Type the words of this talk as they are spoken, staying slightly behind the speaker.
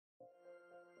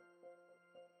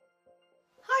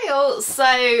all,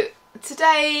 so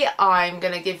today I'm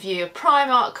going to give you a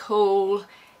Primark haul.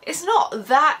 It's not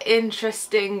that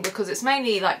interesting because it's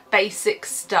mainly like basic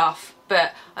stuff,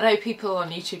 but I know people on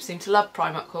YouTube seem to love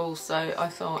Primark hauls, so I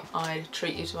thought I'd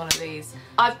treat you to one of these.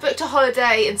 I've booked a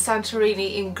holiday in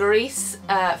Santorini in Greece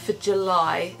for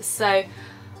July, so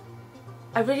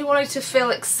I really wanted to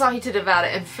feel excited about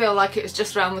it and feel like it was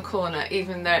just around the corner,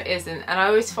 even though it isn't. And I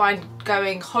always find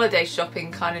going holiday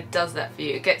shopping kind of does that for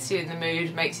you. It gets you in the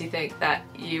mood, makes you think that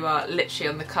you are literally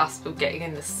on the cusp of getting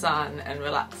in the sun and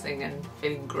relaxing and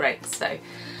feeling great. So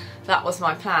that was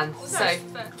my plan. So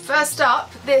first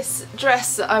up, this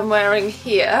dress that I'm wearing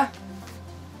here.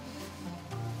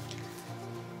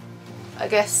 I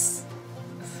guess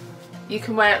you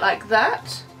can wear it like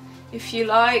that if you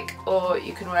like, or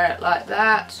you can wear it like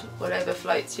that, whatever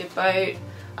floats your boat.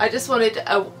 I just wanted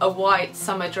a white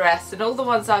summer dress, and all the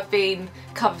ones I've been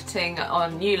coveting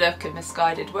on New Look and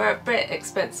Misguided were a bit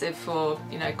expensive for,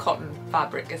 you know, cotton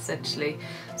fabric essentially.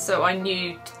 So I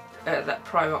knew that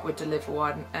Primark would deliver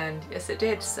one, and yes it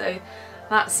did. So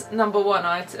that's number one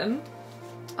item.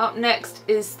 Up next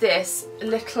is this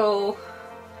little,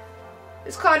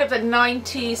 it's kind of a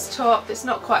 90s top. It's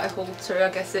not quite a halter, I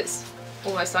guess it's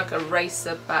almost like a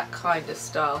racer back kind of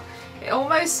style. It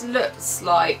almost looks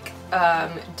like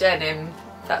denim.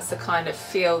 That's the kind of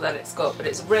feel that it's got, but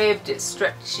it's ribbed, it's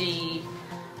stretchy,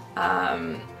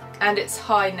 and it's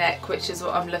high neck, which is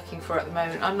what I'm looking for at the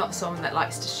moment. I'm not someone that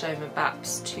likes to show my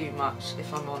baps too much,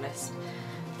 if I'm honest.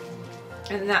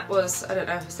 And that was, I don't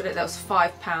know if I said it, that was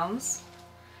 £5.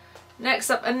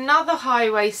 Next up, another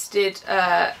high-waisted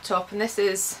top, and this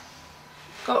is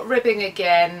got ribbing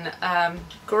again,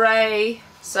 grey,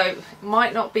 so it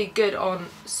might not be good on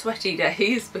sweaty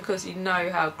days because you know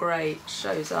how grey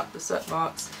shows up, the sweat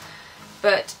marks,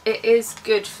 but it is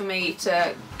good for me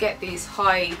to get these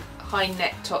high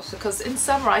neck tops, because in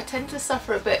summer I tend to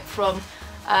suffer a bit from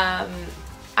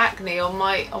acne on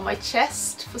my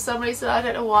chest for some reason. I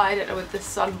don't know why, I don't know if the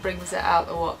sun brings it out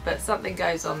or what, but something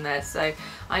goes on there, so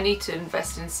I need to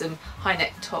invest in some high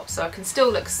neck tops so I can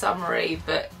still look summery,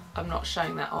 but I'm not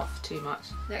showing that off too much.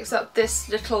 Next up, this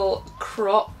little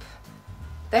crop.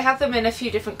 They have them in a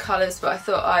few different colours, but I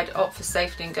thought I'd opt for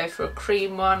safety and go for a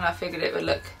cream one. I figured it would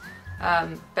look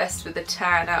best with the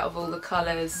tan out of all the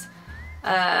colours.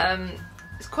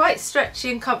 It's quite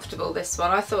stretchy and comfortable, this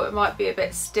one. I thought it might be a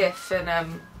bit stiff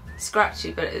and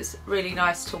scratchy, but it's really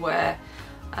nice to wear.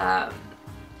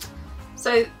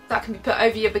 So that can be put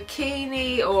over your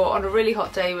bikini, or on a really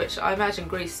hot day, which I imagine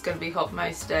Greece is going to be hot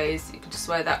most days, you can just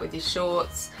wear that with your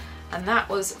shorts. And that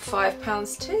was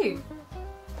 £5 too.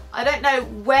 I don't know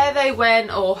where they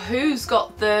went or who's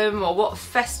got them or what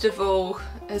festival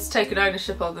has taken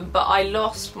ownership of them, but I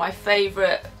lost my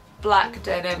favourite black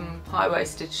denim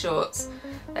high-waisted shorts.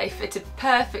 They fitted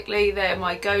perfectly, they're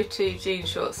my go-to jean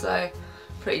shorts, so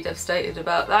pretty devastated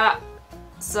about that.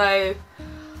 So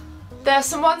there are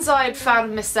some ones I had found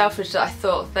in Miss Selfridge that I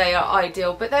thought they are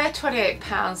ideal, but they're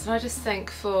 £28, and I just think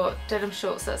for denim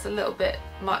shorts that's a little bit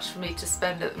much for me to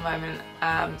spend at the moment.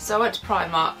 So I went to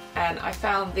Primark and I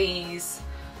found these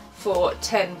for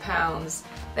 £10.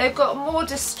 They've got more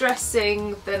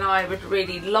distressing than I would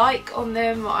really like on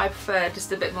them. I prefer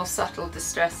just a bit more subtle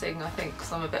distressing, I think,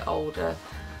 because I'm a bit older.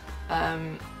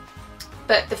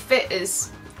 But the fit is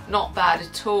not bad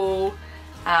at all.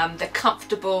 They're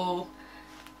comfortable,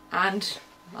 and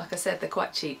like I said, they're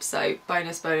quite cheap, so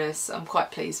bonus, I'm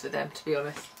quite pleased with them, to be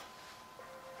honest.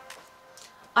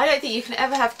 I don't think you can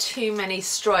ever have too many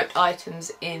striped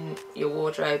items in your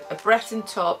wardrobe. A Breton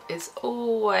top is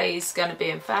always going to be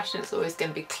in fashion, it's always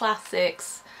going to be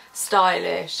classics,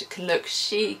 stylish, it can look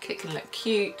chic, it can look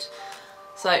cute.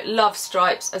 So love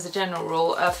stripes as a general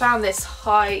rule. I found this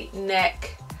high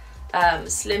neck,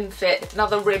 slim fit,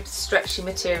 another ribbed stretchy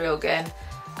material again,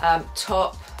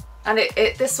 top. And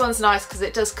this one's nice because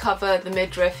it does cover the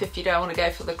midriff if you don't want to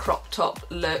go for the crop top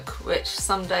look, which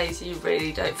some days you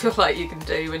really don't feel like you can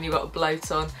do when you've got a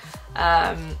bloat on.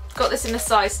 Got this in a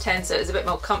size 10, so it's a bit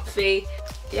more comfy.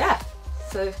 Yeah,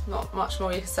 so not much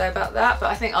more you can say about that,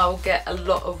 but I think I will get a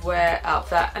lot of wear out of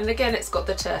that. And again, it's got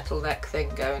the turtleneck thing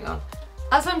going on.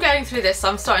 As I'm going through this,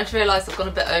 I'm starting to realise I've gone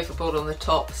a bit overboard on the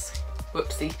tops.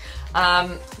 Whoopsie.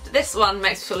 This one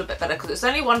makes me feel a bit better because it's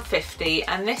only £1.50,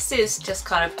 and this is just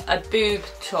kind of a boob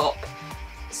top,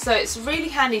 so it's really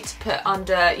handy to put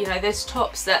under, you know, those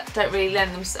tops that don't really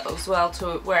lend themselves well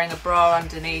to wearing a bra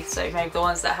underneath, so maybe the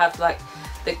ones that have like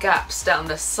the gaps down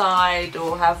the side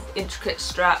or have intricate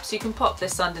straps. You can pop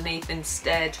this underneath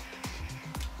instead.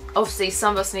 Obviously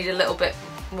some of us need a little bit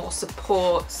more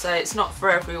support, so it's not for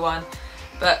everyone,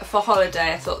 but for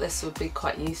holiday I thought this would be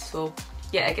quite useful.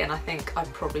 yet again, I think I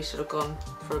probably should have gone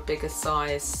for a bigger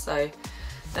size, so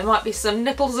there might be some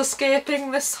nipples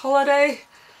escaping this holiday.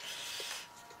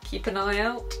 Keep an eye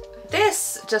out.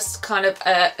 This, just kind of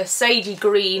a sagey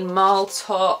green marl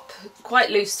top, quite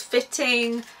loose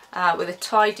fitting, with a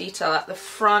tie detail at the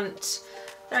front,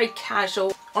 very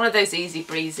casual. One of those easy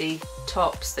breezy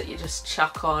tops that you just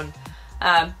chuck on.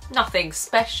 Nothing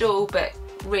special, but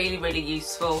really, really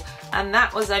useful. And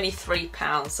that was only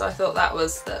 £3, so I thought that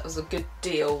was a good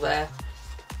deal there.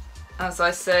 As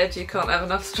I said, you can't have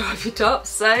enough stripy tops,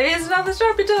 so here's another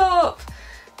stripy top.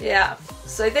 Yeah,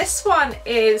 so this one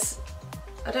is,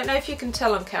 I don't know if you can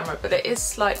tell on camera, but it is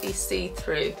slightly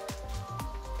see-through.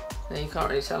 No, you can't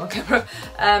really tell on camera.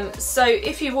 So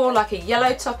if you wore like a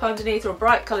yellow top underneath or a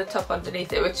bright coloured top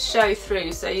underneath, it would show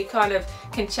through, so you kind of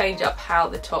can change up how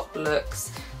the top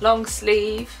looks. Long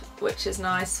sleeve, which is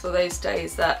nice for those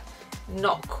days that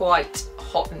not quite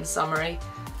hot and summery.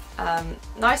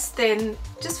 Nice thin,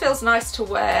 just feels nice to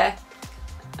wear.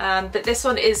 But this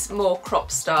one is more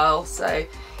crop style, so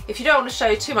if you don't want to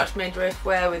show too much midriff,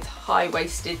 wear with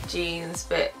high-waisted jeans,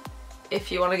 but if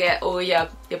you want to get all your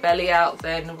belly out,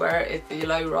 then wear it with your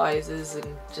low risers and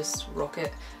just rock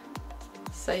it.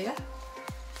 So yeah.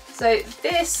 So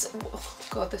this, oh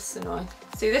god, this is annoying.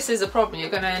 See, this is a problem, you're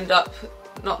going to end up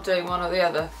not doing one or the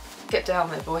other. Get down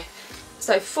there, boy.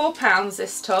 So £4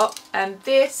 this top, and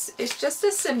this is just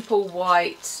a simple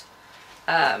white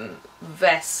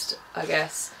vest, I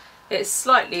guess. It's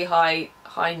slightly high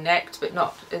necked, but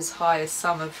not as high as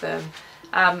some of them.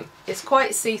 It's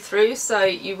quite see-through, so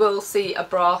you will see a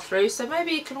bra through, so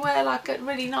maybe you can wear like a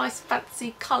really nice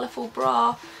fancy colourful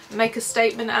bra and make a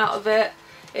statement out of it.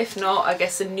 If not, I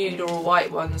guess a nude or a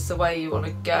white one's the way you want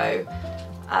to go.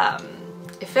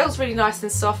 It feels really nice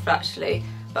and soft actually,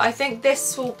 but I think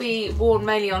this will be worn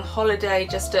mainly on holiday,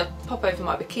 just to pop over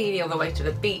my bikini on the way to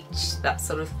the beach, that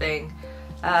sort of thing.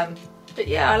 But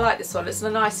yeah, I like this one. It's a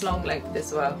nice long length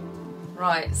as well.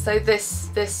 Right, so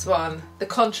this one, the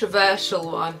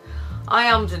controversial one, I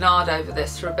ummed and ahed over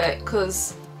this for a bit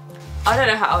because I don't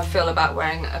know how I feel about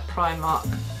wearing a Primark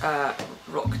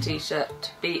rock t-shirt,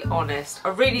 to be honest. I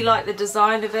really like the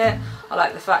design of it. I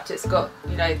like the fact it's got,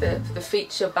 you know, the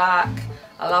feature back.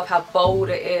 I love how bold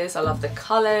it is. I love the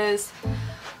colours.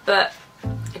 But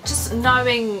just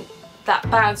knowing that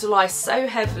bands rely so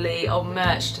heavily on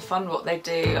merch to fund what they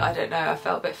do, I don't know, I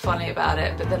felt a bit funny about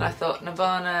it. But then I thought,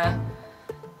 Nirvana,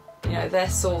 you know, they're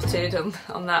sorted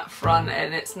on that front,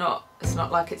 and it's not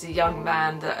like it's a young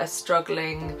band that are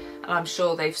struggling, and I'm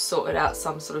sure they've sorted out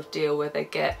some sort of deal where they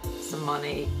get some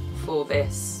money for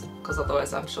this, because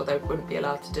otherwise I'm sure they wouldn't be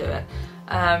allowed to do it.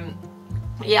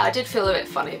 Yeah, I did feel a bit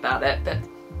funny about it, but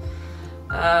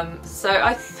so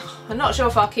I'm not sure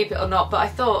if I'll keep it or not, but I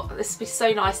thought this would be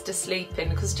so nice to sleep in,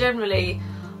 because generally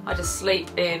I just sleep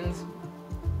in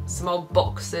some old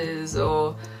boxes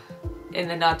or in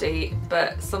the nuddy,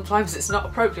 but sometimes it's not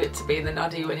appropriate to be in the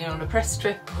nuddy when you're on a press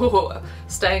trip or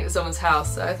staying at someone's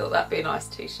house, so I thought that'd be a nice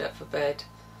t-shirt for bed.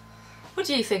 What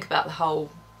do you think about the whole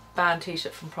band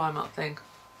t-shirt from Primark thing?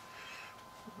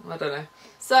 I don't know.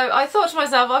 So I thought to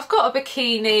myself, I've got a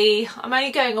bikini, I'm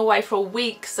only going away for a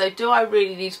week, so do I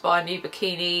really need to buy a new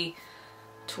bikini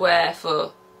to wear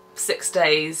for 6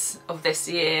 days of this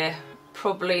year?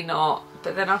 Probably not.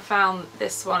 But then I found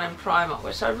this one in Primark,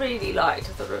 which I really liked.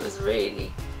 I thought it was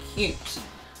really cute.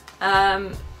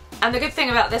 And the good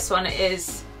thing about this one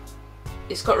is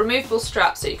it's got removable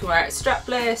straps, so you can wear it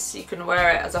strapless, you can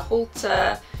wear it as a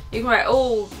halter, you can wear it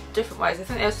all different ways. I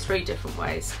think there's 3 different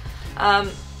ways.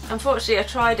 Unfortunately, I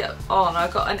tried it on, I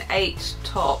got an 8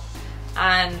 top,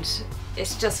 and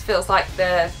it just feels like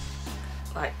they're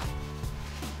like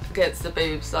against the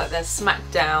boobs, like they're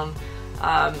smacked down.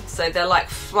 So they're like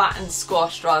flat and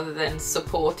squashed rather than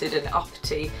supported and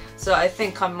uppity. So I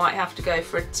think I might have to go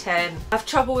for a 10. I have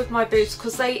trouble with my boobs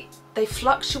because they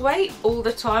fluctuate all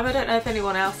the time. I don't know if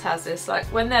anyone else has this. Like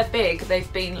when they're big,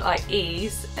 they've been like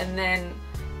E's, and then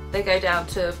they go down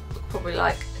to probably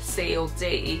like C or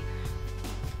D.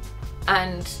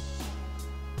 And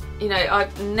you know, I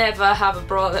never have a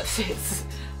bra that fits.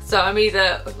 So I'm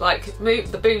either like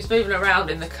the boobs moving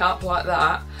around in the cup like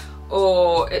that,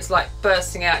 or it's like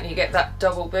bursting out and you get that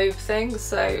double boob thing.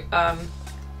 So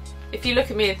if you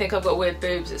look at me and think I've got weird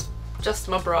boobs, it's just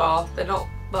my bra. They're not,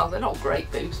 well, they're not great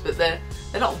boobs, but they're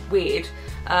not weird.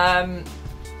 Anyway,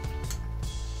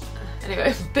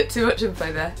 a bit too much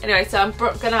info there. Anyway, so I'm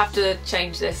gonna have to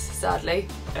change this, sadly.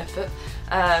 Effort.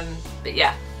 But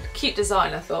yeah, cute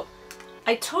design, I thought.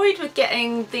 I toyed with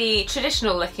getting the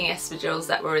traditional looking espadrilles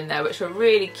that were in there, which were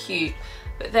really cute,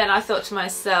 but then I thought to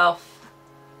myself,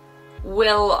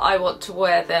 will I want to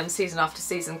wear them season after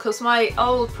season, because my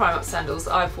old Primark sandals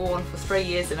I've worn for 3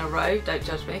 years in a row, don't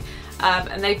judge me,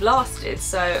 and they've lasted,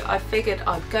 so I figured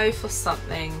I'd go for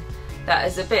something that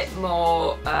is a bit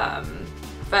more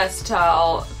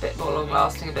versatile, a bit more long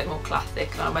lasting, a bit more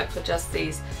classic, and I went for just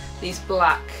these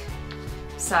black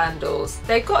sandals.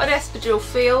 They've got an espadrille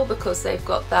feel because they've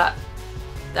got that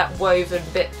woven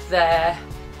bit there,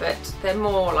 but they're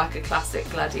more like a classic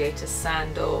gladiator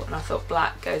sandal, and I thought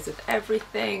black goes with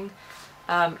everything.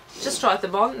 Just tried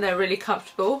them on, they're really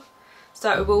comfortable, so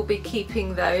I will be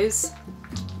keeping those.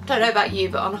 Don't know about you,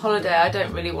 but on holiday I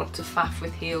don't really want to faff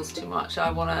with heels too much.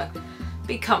 I want to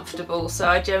be comfortable, so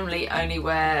I generally only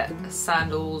wear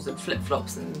sandals and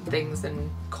flip-flops and things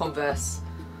and Converse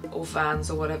or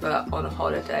Vans or whatever on a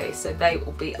holiday, so they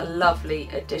will be a lovely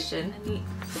addition.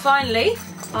 Finally,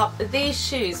 up these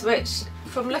shoes, which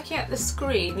from looking at the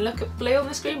screen look at blue on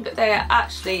the screen, but they are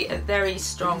actually a very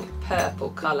strong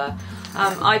purple colour.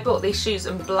 I bought these shoes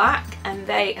in black, and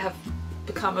they have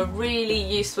become a really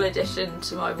useful addition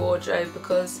to my wardrobe,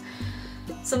 because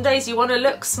some days you want to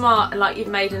look smart and like you've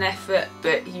made an effort,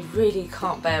 but you really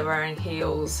can't bear wearing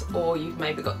heels, or you've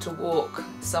maybe got to walk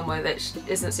somewhere that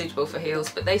isn't suitable for heels,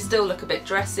 but they still look a bit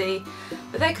dressy.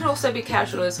 But they can also be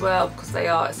casual as well, because they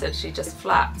are essentially just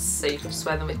flats, so you can just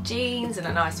wear them with jeans and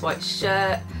a nice white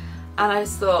shirt. And I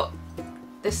just thought,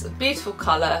 this is a beautiful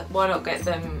colour, why not get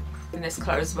them in this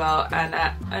colour as well? And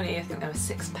at only, I think they were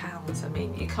 £6, I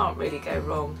mean, you can't really go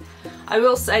wrong. I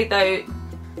will say though,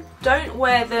 don't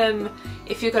wear them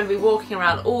if you're going to be walking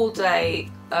around all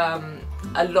day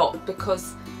a lot,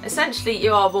 because essentially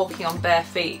you are walking on bare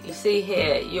feet. You see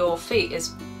here, your feet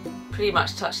is pretty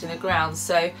much touching the ground,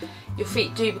 so your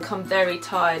feet do become very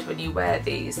tired when you wear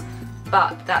these.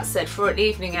 But that said, for an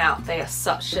evening out, they are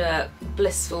such a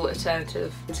blissful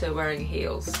alternative to wearing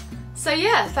heels. So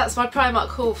yeah, that's my Primark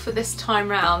haul for this time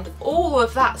round. All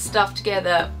of that stuff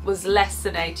together was less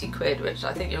than 80 quid, which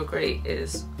I think you'll agree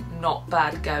is not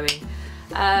bad going.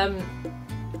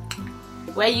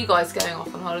 Where are you guys going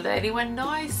off on holiday? Anywhere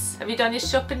nice? Have you done your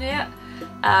shopping yet?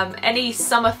 Any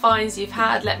summer finds you've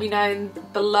had, let me know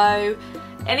below.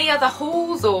 Any other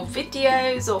hauls or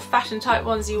videos or fashion type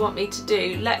ones you want me to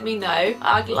do, let me know.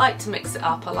 I'd like to mix it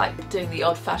up. I like doing the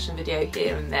odd fashion video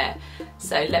here and there,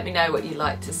 so let me know what you'd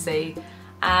like to see.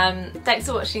 Thanks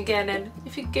for watching again, and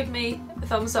if you could give me a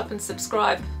thumbs up and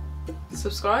subscribe,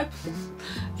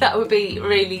 that would be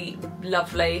really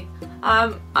lovely.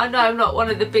 I know I'm not one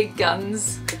of the big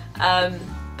guns,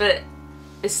 but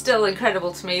it's still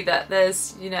incredible to me that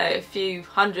there's, you know, a few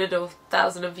hundred or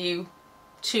thousand of you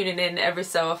tuning in every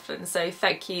so often, so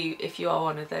thank you if you are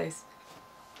one of those.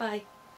 Bye.